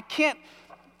logically, I can't,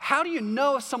 how do you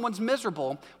know if someone's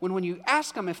miserable when you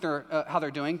ask them if they're how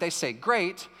they're doing, they say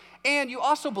great, and you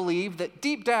also believe that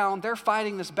deep down they're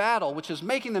fighting this battle, which is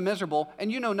making them miserable, and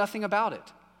you know nothing about it.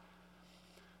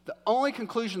 The only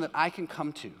conclusion that I can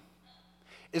come to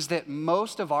is that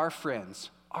most of our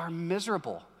friends are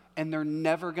miserable and they're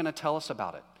never going to tell us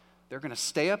about it. They're going to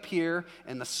stay up here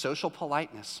in the social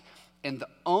politeness. And the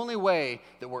only way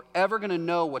that we're ever going to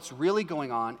know what's really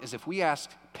going on is if we ask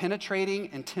penetrating,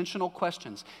 intentional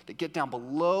questions that get down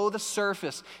below the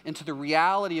surface into the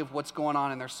reality of what's going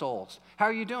on in their souls. How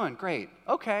are you doing? Great.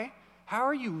 Okay. How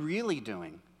are you really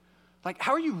doing? Like,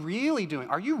 how are you really doing?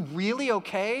 Are you really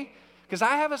okay? Because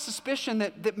I have a suspicion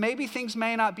that maybe things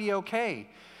may not be okay.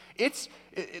 It's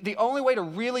the only way to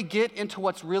really get into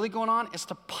what's really going on is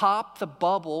to pop the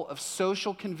bubble of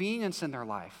social convenience in their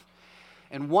life.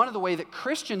 And one of the ways that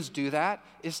Christians do that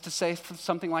is to say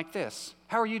something like this.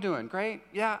 How are you doing? Great?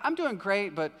 Yeah, I'm doing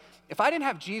great, but if I didn't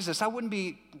have Jesus, I wouldn't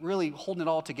be really holding it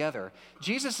all together.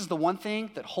 Jesus is the one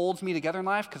thing that holds me together in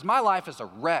life because my life is a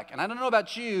wreck. And I don't know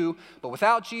about you, but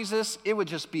without Jesus, it would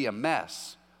just be a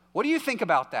mess. What do you think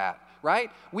about that?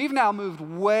 Right? We've now moved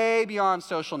way beyond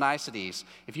social niceties.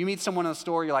 If you meet someone in the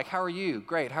store, you're like, how are you?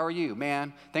 Great, how are you?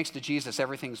 Man, thanks to Jesus,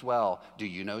 everything's well. Do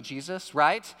you know Jesus?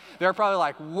 Right? They're probably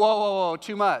like, whoa,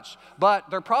 too much.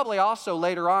 But they're probably also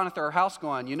later on at their house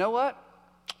going, you know what?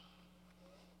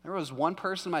 There was one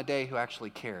person in my day who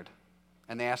actually cared.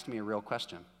 And they asked me a real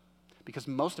question. Because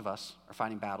most of us are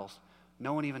fighting battles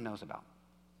no one even knows about.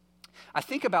 I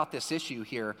think about this issue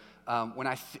here when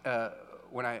I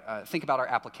think about our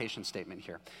application statement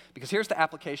here. Because here's the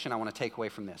application I want to take away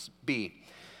from this. B,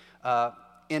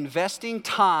 investing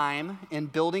time in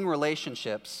building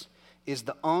relationships is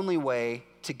the only way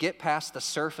to get past the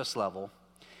surface level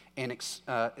and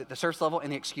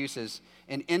the excuses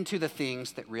and into the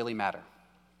things that really matter.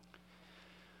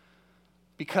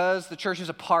 Because the church is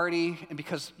a party and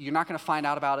because you're not going to find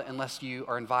out about it unless you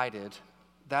are invited,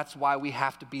 that's why we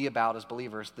have to be about, as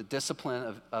believers, the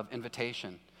discipline of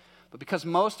invitation. But because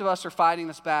most of us are fighting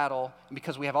this battle, and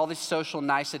because we have all these social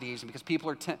niceties, and because people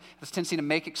are this tendency to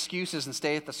make excuses and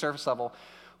stay at the surface level,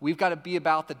 we've got to be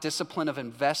about the discipline of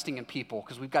investing in people,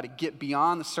 because we've got to get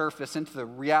beyond the surface into the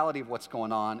reality of what's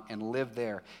going on and live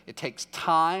there. It takes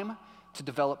time to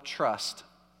develop trust.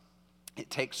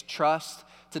 It takes trust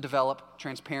to develop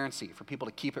transparency, for people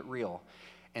to keep it real.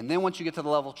 And then once you get to the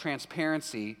level of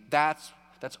transparency, that's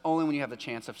only when you have the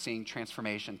chance of seeing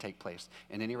transformation take place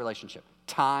in any relationship.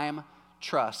 Time,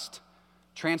 trust,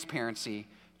 transparency,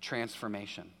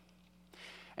 transformation.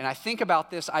 And I think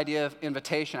about this idea of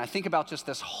invitation. I think about just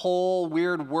this whole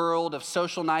weird world of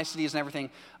social niceties and everything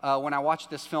when I watched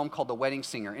this film called The Wedding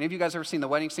Singer. Any of you guys ever seen The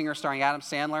Wedding Singer starring Adam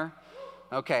Sandler?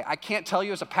 Okay, I can't tell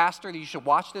you as a pastor that you should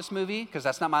watch this movie because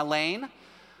that's not my lane.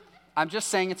 I'm just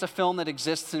saying it's a film that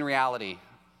exists in reality.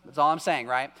 That's all I'm saying,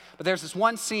 right? But there's this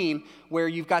one scene where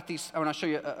you've got these, I want to show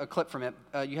you a clip from it.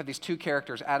 You have these two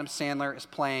characters. Adam Sandler is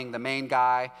playing the main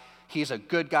guy. He's a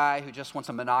good guy who just wants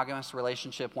a monogamous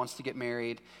relationship, wants to get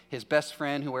married. His best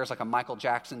friend, who wears like a Michael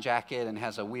Jackson jacket and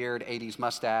has a weird 80s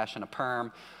mustache and a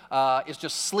perm, is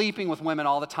just sleeping with women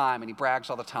all the time, and he brags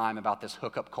all the time about this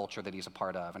hookup culture that he's a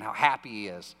part of and how happy he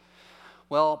is.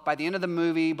 Well, by the end of the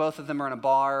movie, both of them are in a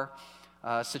bar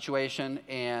situation,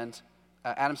 and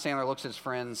Adam Sandler looks at his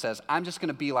friend and says, I'm just going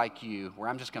to be like you, where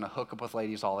I'm just going to hook up with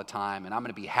ladies all the time, and I'm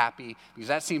going to be happy because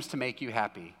that seems to make you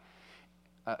happy.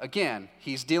 Again,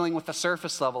 he's dealing with the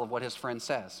surface level of what his friend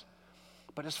says.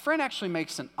 But his friend actually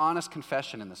makes an honest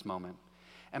confession in this moment.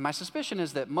 And my suspicion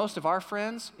is that most of our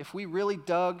friends, if we really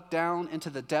dug down into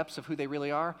the depths of who they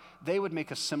really are, they would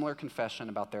make a similar confession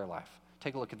about their life.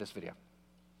 Take a look at this video.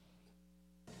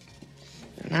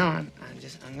 Now I'm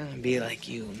gonna be like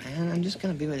you, man. I'm just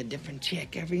gonna be with a different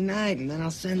chick every night, and then I'll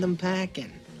send them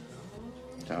packing.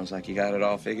 Sounds like you got it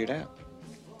all figured out.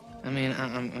 I mean,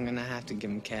 I'm gonna have to give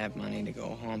him cab money to go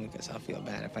home because I'll feel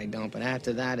bad if I don't. But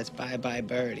after that, it's bye-bye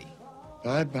Birdie.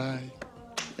 Bye-bye.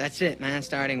 That's it, man,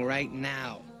 starting right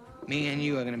now. Me and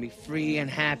you are gonna be free and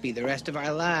happy the rest of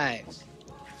our lives.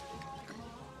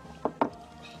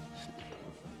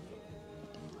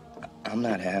 I'm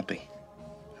not happy.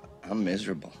 I'm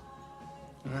miserable.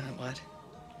 What?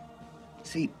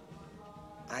 See,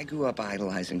 I grew up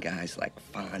idolizing guys like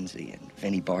Fonzie and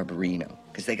Vinnie Barbarino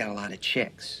because they got a lot of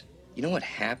chicks. You know what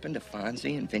happened to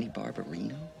Fonzie and Vinnie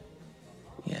Barbarino?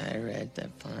 Yeah, I read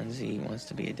that Fonzie wants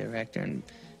to be a director, and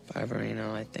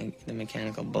Barbarino, I think, the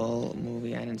Mechanical Bull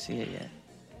movie, I didn't see it yet.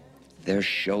 Their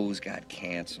shows got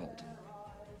canceled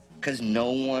because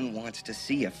no one wants to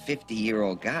see a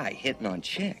 50-year-old guy hitting on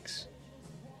chicks.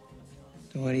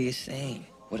 What are you saying?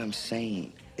 What I'm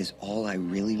saying is all I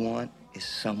really want is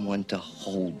someone to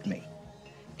hold me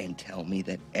and tell me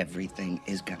that everything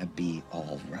is gonna be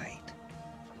all right.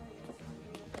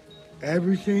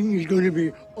 Everything is going to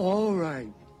be all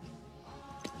right.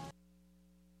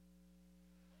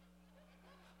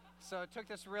 So it took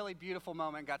this really beautiful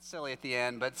moment, got silly at the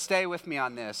end, but stay with me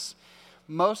on this.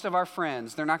 Most of our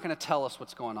friends, they're not going to tell us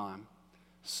what's going on.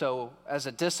 So as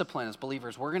a discipline, as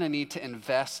believers, we're going to need to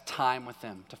invest time with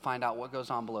them to find out what goes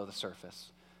on below the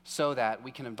surface so that we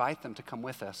can invite them to come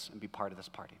with us and be part of this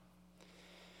party.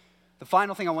 The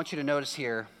final thing I want you to notice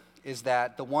here is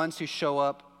that the ones who show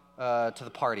up to the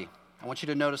party, I want you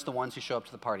to notice the ones who show up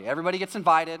to the party. Everybody gets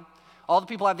invited. All the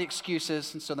people have the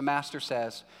excuses, and so the master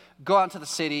says, go out into the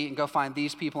city and go find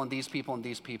these people and these people and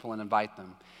these people and invite them.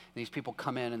 And these people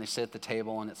come in and they sit at the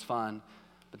table and it's fun,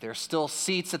 but there are still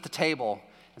seats at the table.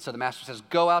 And so the master says,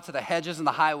 go out to the hedges and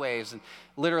the highways. And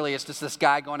literally it's just this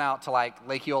guy going out to like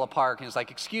Lake Eola Park and he's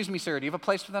like, excuse me, sir, do you have a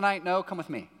place for the night? No, come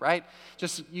with me, right?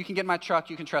 Just, you can get in my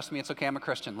truck, you can trust me, it's okay, I'm a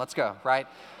Christian, let's go, right?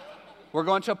 We're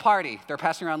going to a party. They're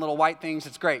passing around little white things.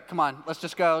 It's great. Come on, let's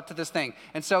just go to this thing.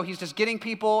 And so he's just getting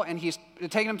people, and he's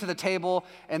taking them to the table,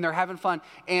 and they're having fun.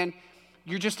 And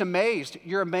you're just amazed.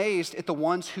 You're amazed at the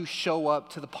ones who show up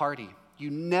to the party.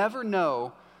 You never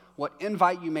know what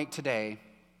invite you make today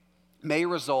may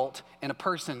result in a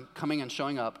person coming and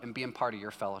showing up and being part of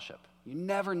your fellowship. You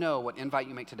never know what invite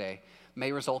you make today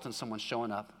may result in someone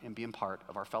showing up and being part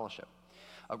of our fellowship.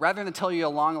 Rather than tell you a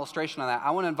long illustration on that,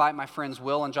 I want to invite my friends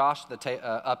Will and Josh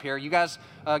up here. You guys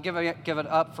give it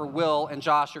up for Will and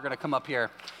Josh. You're going to come up here.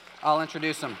 I'll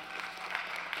introduce them.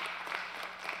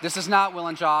 This is not Will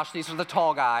and Josh. These are the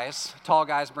tall guys. Tall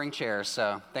guys bring chairs,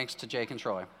 so thanks to Jake and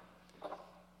Troy.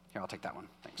 Here, I'll take that one.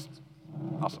 Thanks.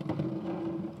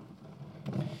 Awesome.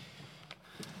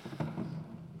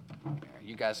 Here,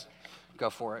 you guys go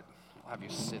for it. I'll have you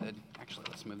seated. Actually,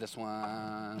 let's move this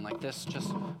one like this.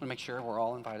 Just want to make sure we're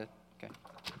all invited. Okay.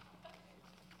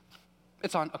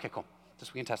 It's on. Okay, cool.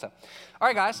 Just we can test that. All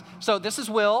right, guys. So this is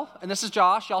Will, and this is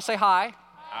Josh. Y'all say hi.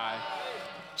 Hi.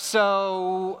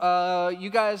 So you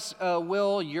guys,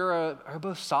 Will, are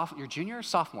both you're juniors,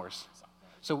 sophomores.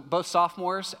 So both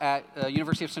sophomores at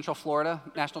University of Central Florida,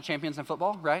 national champions in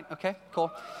football, right? Okay,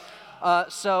 cool.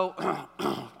 So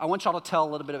I want y'all to tell a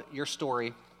little bit of your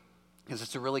story because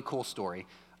it's a really cool story.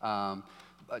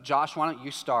 Josh, why don't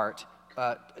you start?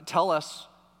 Tell us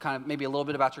kind of maybe a little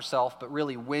bit about yourself, but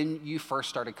really when you first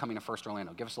started coming to First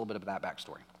Orlando. Give us a little bit of that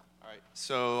backstory. All right.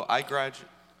 So I graduated.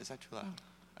 Is that too loud?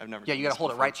 I've never. Yeah, you got to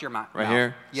hold it right to your mouth. Right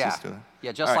here? Yeah.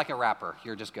 Yeah, just All like right. a rapper.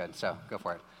 You're just good. So go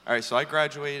for it. All right. So I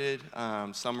graduated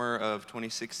summer of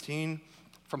 2016.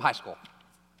 From high school.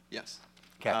 Yes.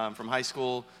 Okay. From high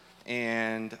school,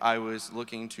 and I was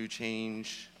looking to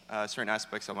change certain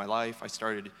aspects of my life. I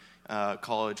started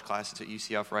college classes at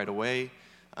UCF right away.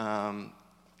 And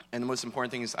the most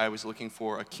important thing is I was looking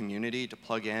for a community to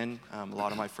plug in. A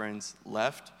lot of my friends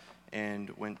left and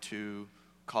went to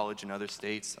college in other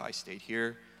states. I stayed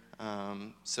here.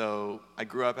 So I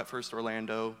grew up at First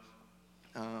Orlando,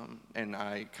 and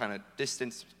I kind of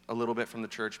distanced a little bit from the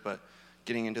church, but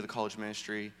getting into the college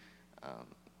ministry,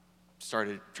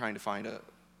 started trying to find a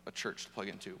church to plug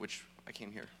into, which I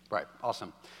came here. Right,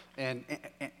 awesome. And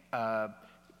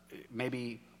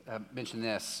maybe mention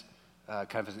this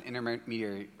kind of as an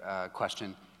intermediary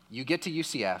question. You get to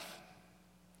UCF,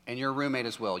 and your roommate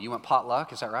is Will. You went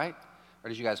potluck, is that right? Or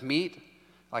did you guys meet?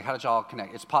 Like, how did y'all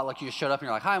connect? It's potluck, you just showed up and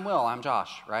you're like, hi, I'm Will, I'm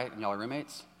Josh, right? And y'all are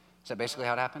roommates? Is that basically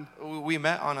how it happened? We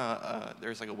met on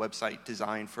there's like a website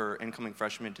designed for incoming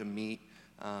freshmen to meet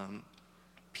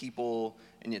people,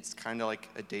 and it's kind of like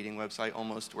a dating website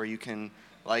almost, where you can,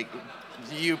 like,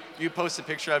 you post a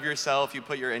picture of yourself, you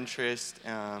put your interest,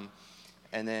 and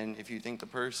then if you think the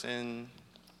person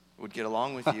would get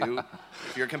along with you,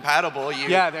 if you're compatible,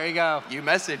 yeah, there you go. You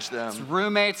message them. It's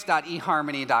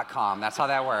roommates.eharmony.com. That's how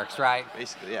that works, right?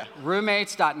 Basically, yeah.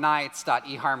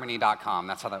 Roommates.nights.eharmony.com.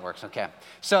 That's how that works, okay.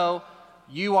 So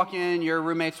you walk in, you're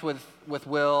roommates with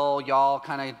Will, y'all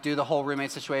kind of do the whole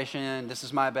roommate situation. This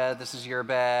is my bed, this is your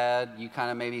bed. You kind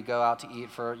of maybe go out to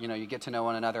eat for, you get to know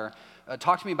one another.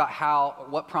 Talk to me about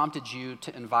what prompted you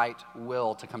to invite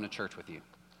Will to come to church with you?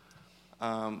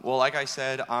 Well, like I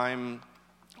said, I'm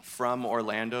from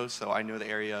Orlando, so I know the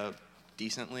area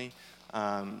decently.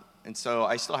 And so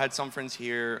I still had some friends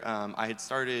here. I had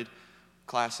started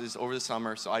classes over the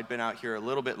summer, so I'd been out here a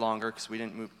little bit longer because we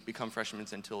didn't become freshmen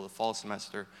until the fall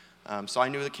semester. So I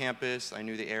knew the campus, I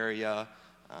knew the area,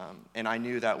 and I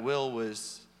knew that Will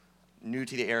was new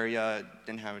to the area,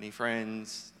 didn't have any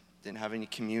friends, didn't have any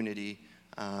community,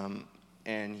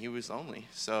 and he was lonely.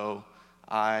 So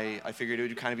I figured it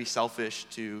would kind of be selfish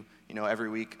to, every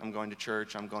week I'm going to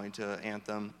church, I'm going to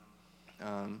Anthem,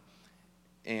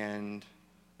 and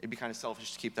it'd be kind of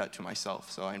selfish to keep that to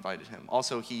myself, so I invited him.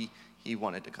 Also, he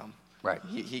wanted to come. Right.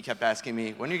 He kept asking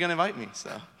me, when are you going to invite me?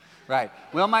 So. Right.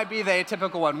 Will might be the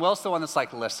atypical one. Will's the one that's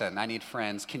like, listen, I need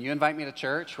friends. Can you invite me to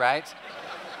church, right?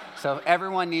 So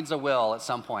everyone needs a Will at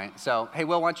some point. So, hey,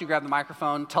 Will, why don't you grab the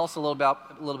microphone? Tell us a little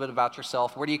bit about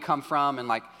yourself. Where do you come from?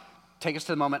 And take us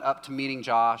to the moment up to meeting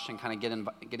Josh and kind of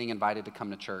getting invited to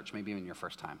come to church, maybe even your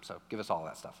first time. So give us all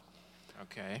that stuff.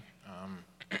 Okay.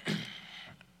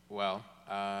 Well,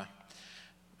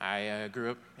 I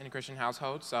grew up in a Christian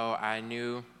household, so I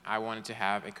knew I wanted to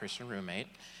have a Christian roommate.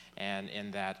 And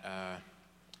in that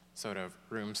sort of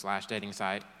room/dating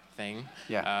site thing,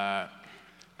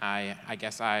 I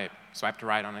guess I swiped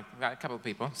right on a couple of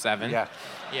people, 7. Yeah.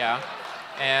 Yeah.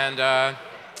 And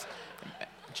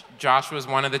Josh was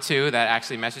one of the 2 that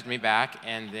actually messaged me back,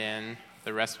 and then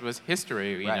the rest was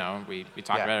history. We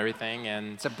talked about everything,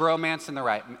 and it's a bromance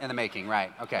in the making,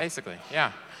 right? Okay. Basically,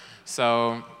 yeah.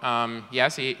 So,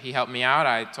 yes, he helped me out.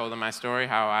 I told him my story,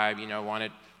 how I,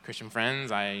 wanted Christian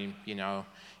friends.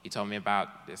 He told me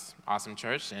about this awesome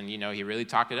church, and, he really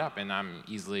talked it up, and I'm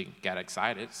easily get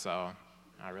excited, so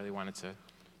I really wanted to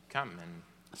come. And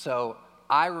so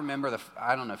I remember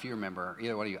I don't know if you remember,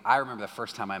 either one of you, I remember the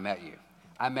first time I met you.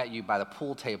 I met you by the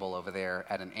pool table over there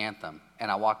at an Anthem, and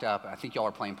I walked up, and I think y'all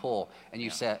were playing pool, and you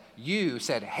said,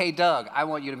 hey, Doug, I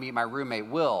want you to meet my roommate,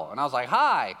 Will. And I was like,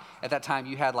 hi. At that time,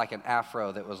 you had like an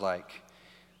afro that was like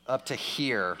up to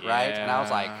here, right? And I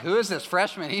was like, who is this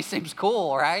freshman? He seems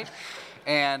cool, right?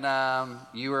 And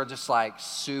you were just like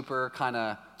super kind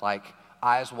of like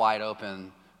eyes wide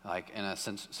open, like in a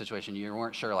situation. You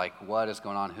weren't sure like what is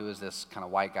going on, who is this kind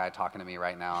of white guy talking to me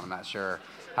right now, and I'm not sure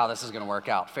how this is going to work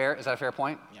out. Fair? Is that a fair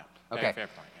point? Yeah. Okay. Fair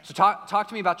point. Yeah. So talk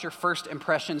to me about your first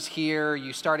impressions here.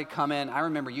 You started coming. I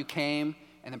remember you came,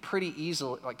 and then pretty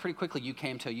quickly you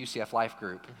came to a UCF Life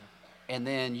group, and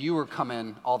then you were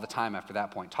coming all the time after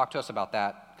that point. Talk to us about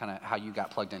that, kind of how you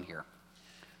got plugged in here.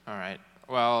 All right.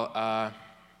 Well,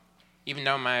 even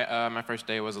though my first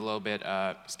day was a little bit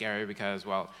scary because,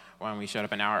 when we showed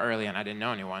up an hour early and I didn't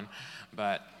know anyone,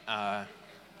 but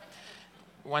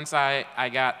once I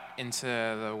got into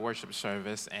the worship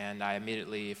service and I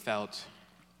immediately felt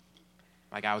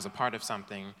like I was a part of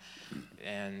something,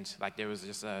 and like there was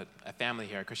just a family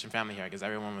here, a Christian family here, because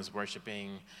everyone was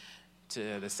worshiping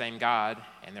to the same God,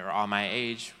 and they were all my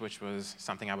age, which was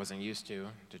something I wasn't used to.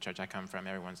 The church I come from,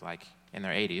 everyone's like in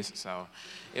their 80s, so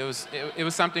it was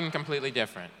something completely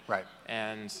different. Right.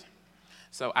 And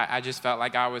so I just felt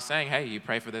like I was saying, hey, you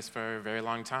pray for this for a very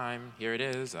long time. Here it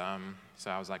is. So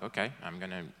I was like, okay, I'm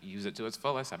going to use it to its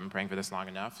fullest. I've been praying for this long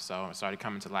enough. So I started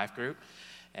coming to Life Group,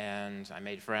 and I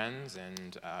made friends,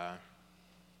 and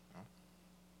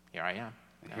here I am.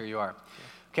 Yeah. Here you are.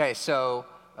 Okay, so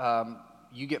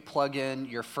you get plugged in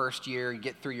your first year, you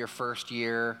get through your first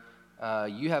year.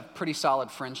 You have pretty solid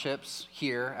friendships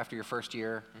here after your first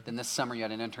year. Mm-hmm. Then this summer you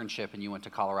had an internship and you went to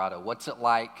Colorado. What's it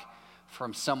like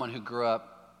from someone who grew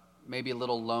up maybe a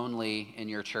little lonely in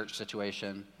your church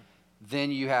situation?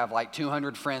 Then you have like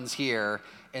 200 friends here,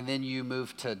 and then you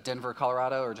move to Denver,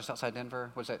 Colorado, or just outside Denver?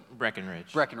 What's that?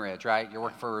 Breckenridge. Breckenridge, right? You're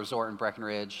working for a resort in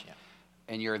Breckenridge,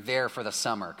 and you're there for the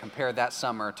summer. Compare that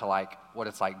summer to like what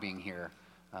it's like being here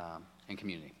in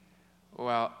community.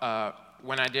 Well,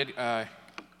 when I did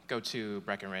go to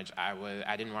Breckenridge,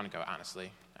 I didn't want to go,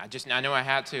 honestly. I knew I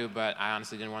had to, but I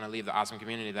honestly didn't want to leave the awesome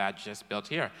community that I just built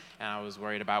here. And I was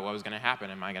worried about what was going to happen.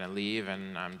 Am I going to leave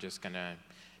and I'm just going to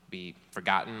be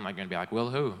forgotten? Am I going to be like, Will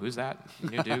who? Who's that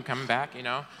new dude coming back,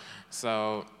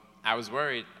 So I was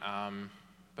worried.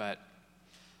 But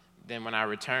then when I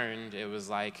returned, it was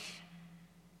like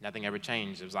nothing ever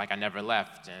changed. It was like I never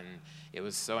left. And it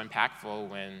was so impactful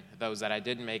when those that I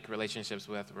did make relationships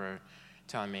with were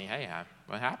telling me, hey,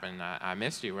 what happened? I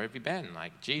missed you. Where have you been?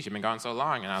 Like, geez, you've been gone so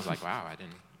long. And I was like, wow,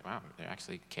 they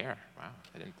actually care. Wow,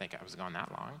 I didn't think I was gone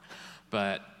that long.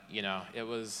 But you know, it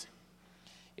was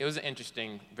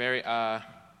interesting. I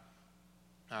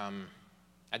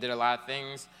did a lot of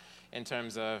things in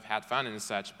terms of had fun and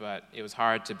such, but it was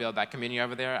hard to build that community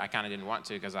over there. I kind of didn't want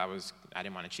to because I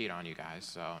didn't want to cheat on you guys,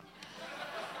 so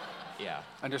yeah.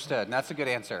 Understood, and that's a good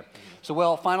answer. So,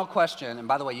 Will, final question, and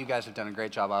by the way, you guys have done a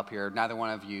great job up here. Neither one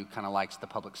of you kind of likes the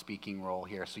public speaking role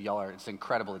here, so it's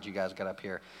incredible that you guys got up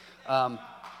here.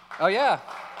 Oh, yeah.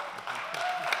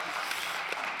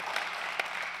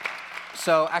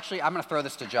 So, actually, I'm going to throw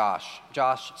this to Josh.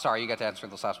 Josh, sorry, you got to answer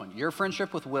this last one. Your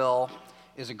friendship with Will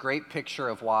is a great picture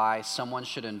of why someone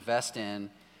should invest in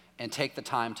and take the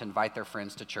time to invite their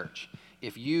friends to church.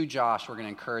 If you, Josh, were going to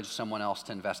encourage someone else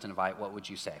to invest and invite, what would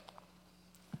you say?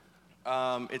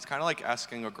 It's kind of like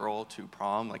asking a girl to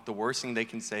prom. Like, the worst thing they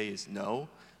can say is no.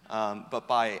 But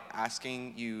by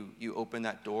asking, you open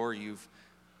that door, you've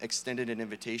extended an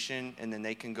invitation, and then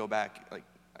they can go back. Like,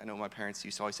 I know my parents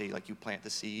used to always say, like, you plant the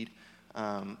seed.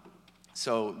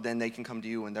 So then they can come to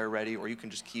you when they're ready, or you can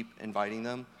just keep inviting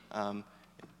them.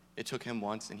 It took him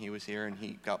once, and he was here, and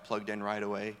he got plugged in right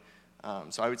away.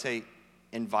 So I would say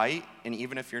invite, and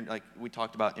even if you're, like we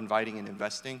talked about inviting and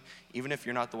investing, even if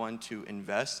you're not the one to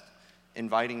invest,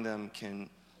 inviting them can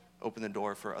open the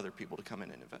door for other people to come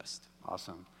in and invest.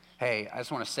 Awesome. Hey, I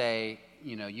just want to say,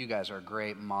 you know, you guys are a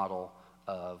great model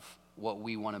of what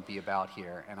we want to be about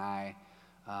here, and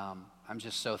I'm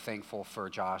just so thankful for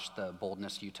Josh, the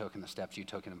boldness you took and the steps you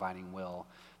took in inviting Will,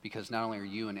 because not only are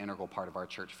you an integral part of our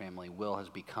church family, Will has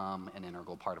become an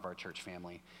integral part of our church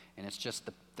family, and it's just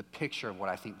the picture of what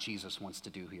I think Jesus wants to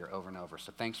do here over and over.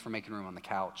 So thanks for making room on the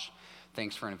couch.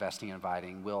 Thanks for investing and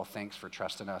inviting. Will, thanks for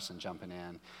trusting us and jumping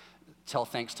in. Tell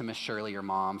thanks to Miss Shirley, your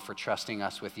mom, for trusting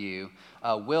us with you.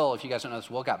 Will, if you guys don't know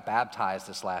this, Will got baptized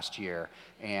this last year,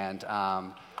 and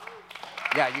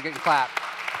yeah, you get your clap.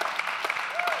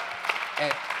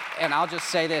 And I'll just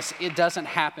say this, it doesn't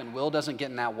happen. Will doesn't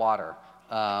get in that water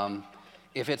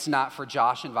if it's not for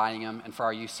Josh inviting him and for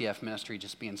our UCF ministry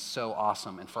just being so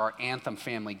awesome and for our Anthem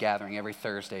family gathering every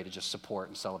Thursday to just support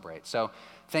and celebrate. So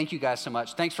thank you guys so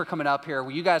much. Thanks for coming up here.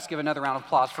 Will you guys give another round of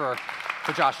applause for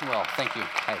Josh and Will? Thank you.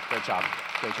 Hey, great job.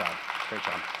 Great job. Great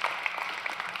job.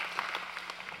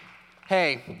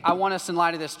 Hey, I want us in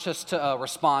light of this just to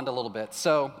respond a little bit.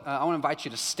 So I want to invite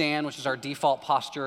you to stand, which is our default posture.